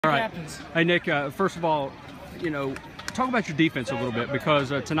All right. Hey, Nick, first of all, talk about your defense a little bit, because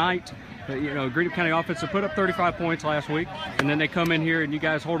tonight, Greenup County offense put up 35 points last week, and then they come in here and you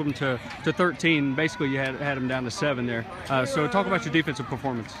guys hold them to 13. Basically, you had them down to 7 there. So talk about your defensive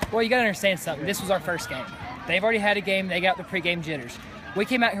performance. Well, you got to understand something. This was our first game. They've already had a game. They got the pregame jitters. We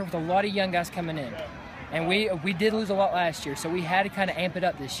came out here with a lot of young guys coming in. And we did lose a lot last year, so we had to kind of amp it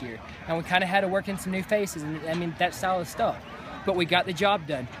up this year. And we kind of had to work in some new faces, and I mean, that style of stuff. But we got the job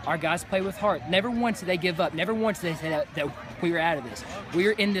done. Our guys play with heart. Never once did they give up. Never once did they say that we were out of this. We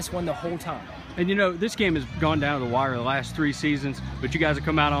were in this one the whole time. And this game has gone down to the wire the last 3 seasons, but you guys have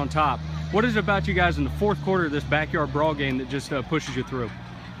come out on top. What is it about you guys in the 4th quarter of this backyard brawl game that just pushes you through?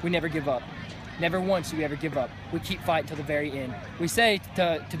 We never give up. Never once do we ever give up. We keep fighting till the very end. We say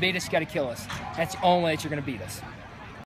to beat us, you got to kill us. That's the only way that you're going to beat us.